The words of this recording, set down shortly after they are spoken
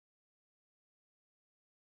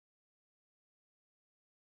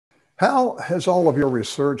How has all of your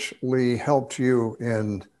research, Lee, helped you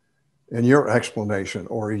in your explanation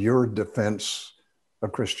or your defense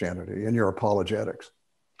of Christianity, in your apologetics?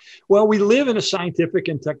 Well, we live in a scientific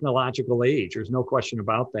and technological age. There's no question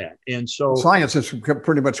about that. And so science has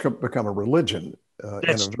pretty much become a religion.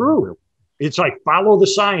 That's true. It's like, follow the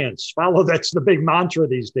science. That's the big mantra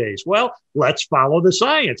these days. Well, let's follow the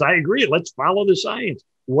science. I agree. Let's follow the science.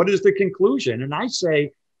 What is the conclusion? And I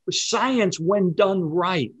say, science, when done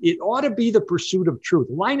right, it ought to be the pursuit of truth.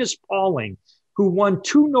 Linus Pauling, who won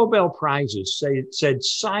 2 Nobel Prizes, said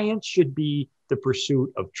science should be the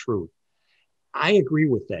pursuit of truth. I agree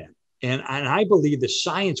with that. And I believe the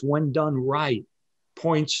science, when done right,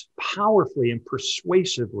 points powerfully and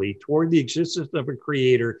persuasively toward the existence of a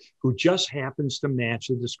creator who just happens to match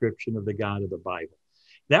the description of the God of the Bible.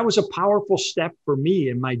 That was a powerful step for me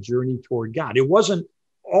in my journey toward God. It wasn't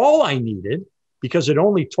all I needed, because it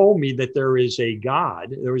only told me that there is a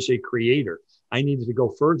God, there is a creator. I needed to go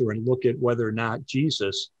further and look at whether or not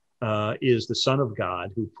Jesus is the Son of God,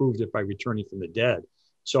 who proved it by returning from the dead.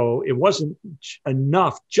 So it wasn't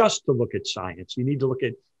enough just to look at science. You need to look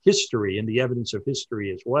at history and the evidence of history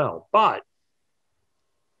as well. But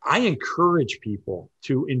I encourage people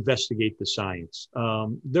to investigate the science.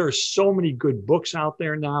 There are so many good books out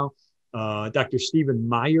there now. Dr. Stephen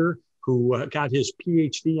Meyer, who got his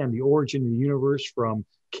PhD on the origin of the universe from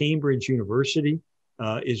Cambridge University,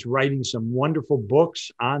 is writing some wonderful books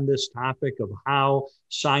on this topic of how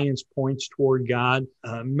science points toward God.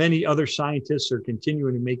 Many other scientists are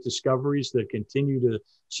continuing to make discoveries that continue to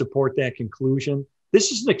support that conclusion.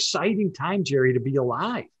 This is an exciting time, Jerry, to be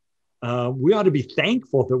alive. We ought to be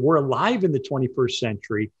thankful that we're alive in the 21st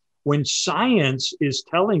century when science is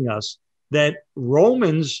telling us that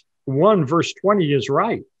Romans 1 verse 20 is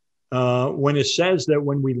right. When it says that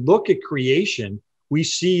when we look at creation, we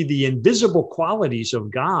see the invisible qualities of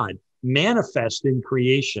God manifest in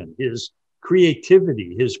creation, his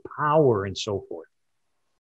creativity, his power, and so forth.